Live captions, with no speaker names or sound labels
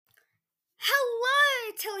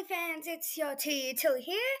Hello, Tilly fans. It's your Tilly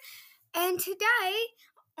here, and today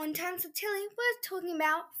on Times with Tilly, we're talking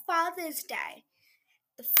about Father's Day,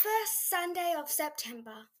 the first Sunday of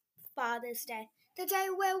September. Father's Day, the day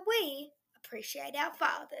where we appreciate our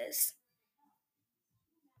fathers.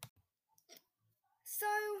 So,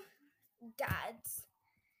 dads,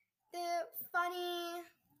 they're funny.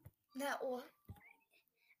 They're all.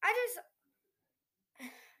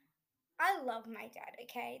 I love my dad.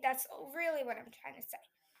 Okay, that's really what I'm trying to say.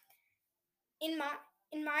 In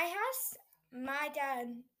my house, my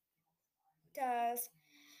dad does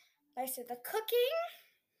most of the cooking.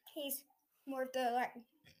 He's more of the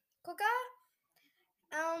cooker.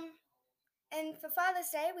 And for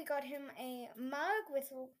Father's Day, we got him a mug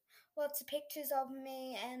with lots of pictures of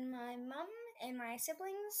me and my mum and my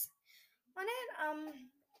siblings on it.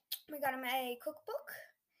 We got him a cookbook,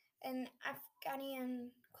 an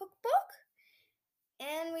Afghani cookbook,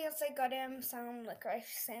 and we also got him some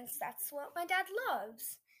licorice since that's what my dad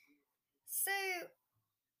loves. So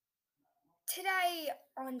today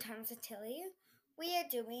on Times with Tilly, we're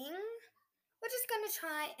just going to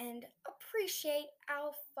try and appreciate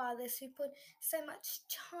our fathers who put so much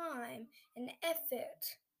time and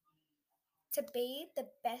effort to be the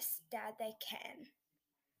best dad they can.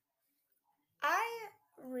 I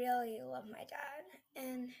really love my dad,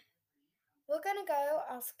 and we're going to go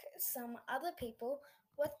ask some other people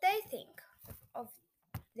what they think of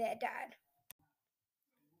their dad.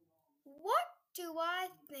 What do I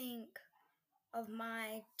think of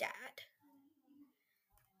my dad?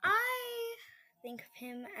 I think of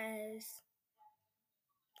him as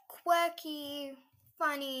quirky,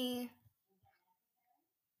 funny,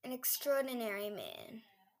 an extraordinary man.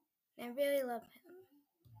 I really love him.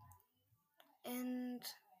 And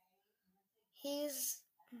he's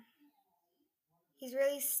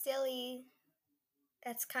really silly.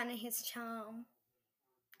 That's kind of his charm.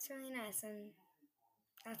 It's really nice, and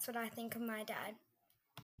that's what I think of my dad.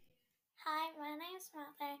 Hi, my name's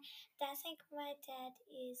Mother. I think my dad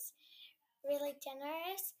is really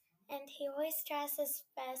generous and he always tries his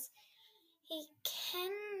best. He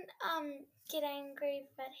can get angry,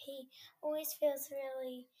 but he always feels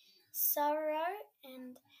really sorrow,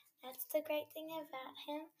 and that's the great thing about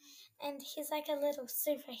him. And he's like a little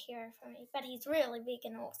superhero for me, but he's really big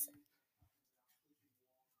and awesome.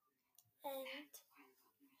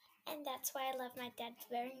 And that's why I love my dad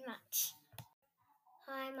very much.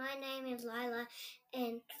 Hi, my name is Lila,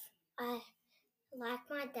 and I like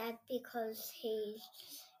my dad because he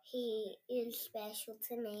is special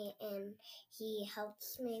to me, and he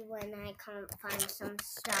helps me when I can't find some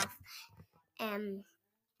stuff. And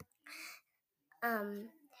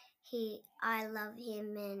I love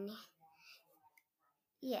him, and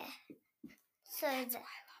yeah. So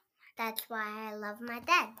that's why I love my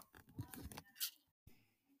dad.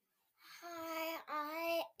 Hi,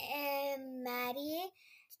 I am Maddie,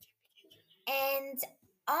 and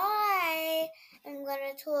I am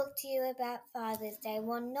going to talk to you about Father's Day.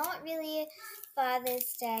 Well, not really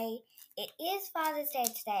Father's Day. It is Father's Day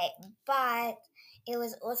today, but it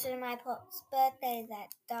was also my pop's birthday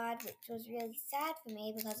that died, which was really sad for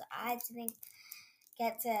me because I didn't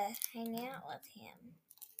get to hang out with him.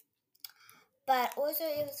 But also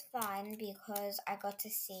it was fun because I got to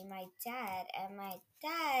see my dad, and my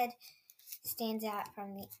dad stands out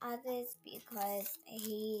from the others because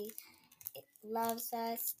he loves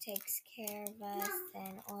us, takes care of us,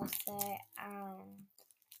 and also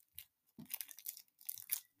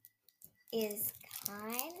is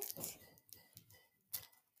kind.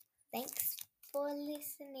 Thanks for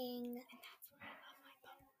listening.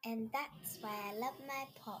 And that's why I love my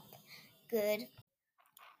pop. Good.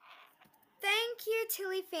 Thank you,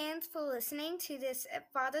 Tilly fans, for listening to this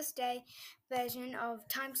Father's Day version of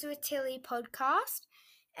Times with Tilly podcast.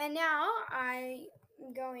 And now I'm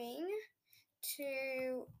going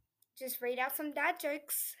to just read out some dad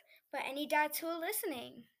jokes for any dads who are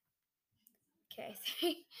listening. Okay,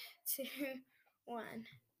 3, 2, 1.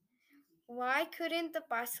 Why couldn't the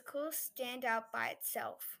bicycle stand out by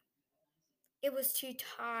itself? It was too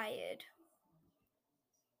tired.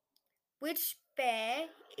 Which bear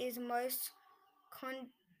is most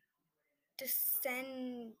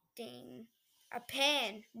condescending? A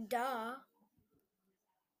pan, duh.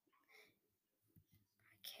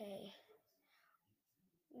 Okay.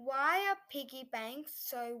 Why are piggy banks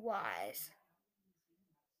so wise?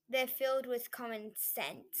 They're filled with common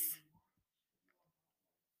sense.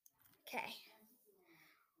 Okay.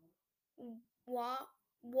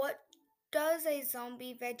 What does a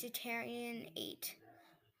zombie vegetarian eat?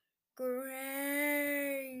 Grains.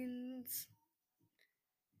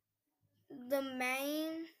 The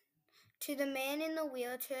main To the man in the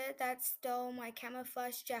wheelchair that stole my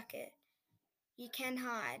camouflage jacket. You can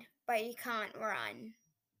hide, but you can't run.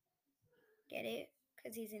 Get it?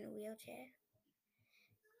 Because he's in a wheelchair.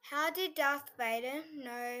 How did Darth Vader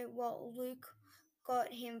know what Luke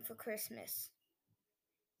got him for Christmas?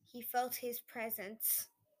 He felt his presence.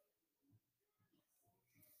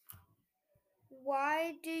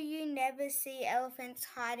 Why do you never see elephants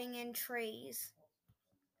hiding in trees?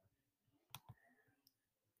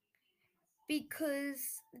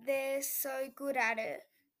 Because they're so good at it.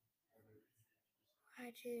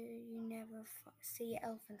 Why do you never see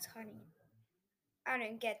elephants hiding? I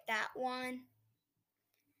don't get that one.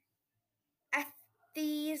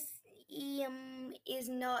 Atheism is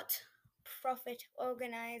not profit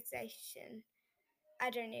organization. I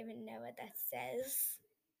don't even know what that says.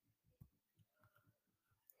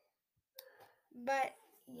 But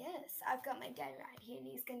yes, I've got my dad right here and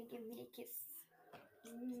he's going to give me a kiss.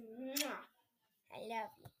 I love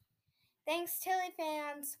you. Thanks, Tilly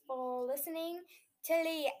fans, for listening.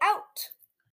 Tilly out!